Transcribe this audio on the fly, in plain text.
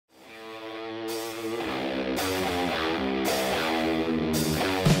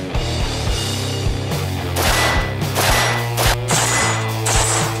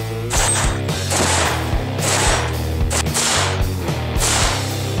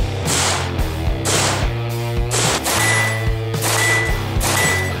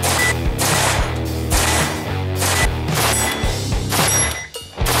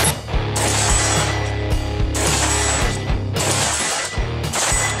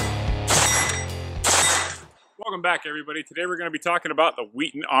Welcome back, everybody. Today we're going to be talking about the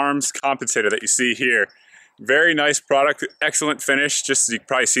Wheaton Arms compensator that you see here. Very nice product, excellent finish. Just you can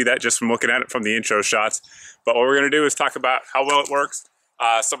probably see that just from looking at it from the intro shots. But what we're going to do is talk about how well it works,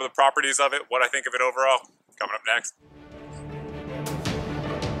 some of the properties of it, what I think of it overall. Coming up next.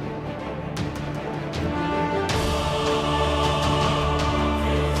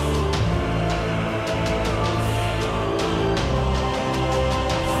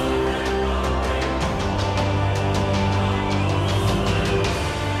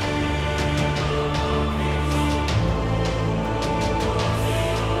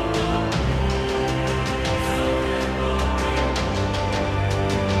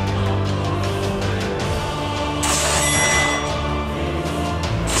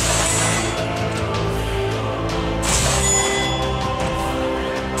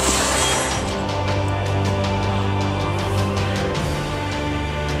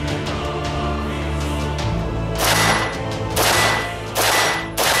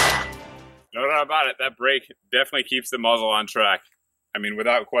 No doubt about it, that brake definitely keeps the muzzle on track. I mean,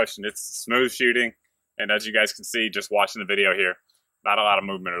 without question, it's smooth shooting, and as you guys can see just watching the video here, not a lot of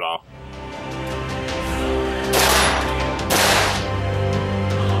movement at all.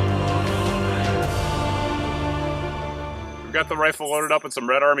 We've got the rifle loaded up with some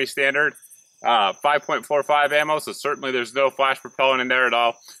Red Army standard 5.45 ammo, so certainly there's no flash propellant in there at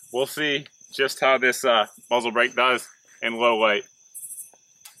all. We'll see just how this muzzle brake does in low light.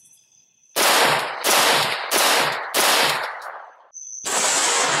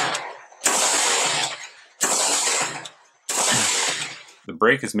 The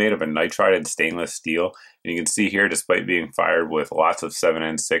brake is made of a nitrided stainless steel, and you can see here, despite being fired with lots of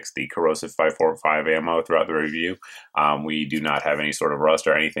 7.6, the corrosive 5.45 ammo throughout the review, we do not have any sort of rust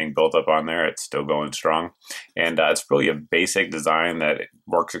or anything built up on there. It's still going strong, and it's really a basic design that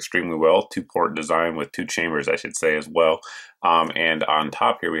works extremely well. Two-port design with two chambers, I should say, as well. And on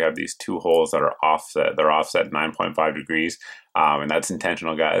top here, we have these two holes that are offset. They're offset 9.5 degrees. And that's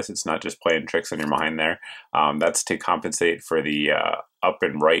intentional, guys. It's not just playing tricks on your mind there. That's to compensate for the up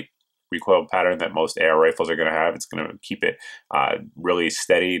and right recoil pattern that most AR rifles are going to have. It's going to keep it really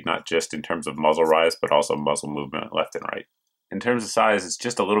steady, not just in terms of muzzle rise, but also muzzle movement left and right. In terms of size, it's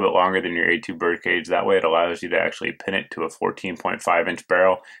just a little bit longer than your A2 birdcage. That way it allows you to actually pin it to a 14.5-inch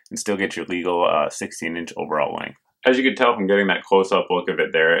barrel and still get your legal 16-inch overall length. As you can tell from getting that close-up look of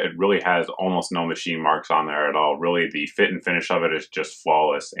it there, it really has almost no machine marks on there at all. Really, the fit and finish of it is just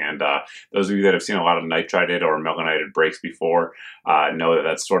flawless. And those of you that have seen a lot of nitrided or melanated brakes before know that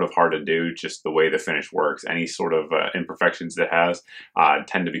that's sort of hard to do, just the way the finish works. Any sort of imperfections it has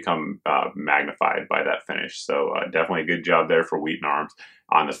tend to become magnified by that finish. So definitely a good job there for Wheaton Arms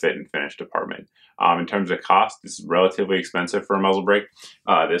on the fit and finish department. In terms of cost, this is relatively expensive for a muzzle brake.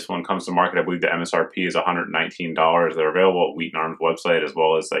 This one comes to market, I believe the MSRP is $119. They're available at Wheaton Arms website, as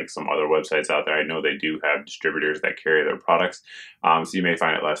well as like some other websites out there. I know they do have distributors that carry their products, so you may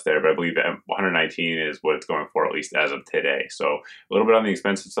find it less there, but I believe that $119 is what it's going for, at least as of today. So a little bit on the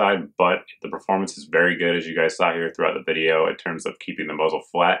expensive side, but the performance is very good, as you guys saw here throughout the video, in terms of keeping the muzzle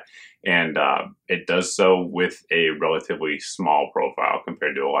flat. And it does so with a relatively small profile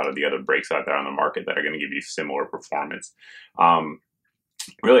compared to a lot of the other brakes out there on the market that are going to give you similar performance.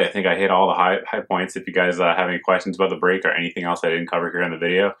 Really, I think I hit all the high points. If you guys have any questions about the brake or anything else I didn't cover here in the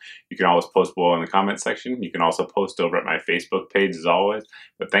video, you can always post below in the comment section. You can also post over at my Facebook page as always.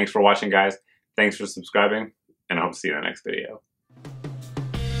 But thanks for watching, guys. Thanks for subscribing, and I hope to see you in the next video.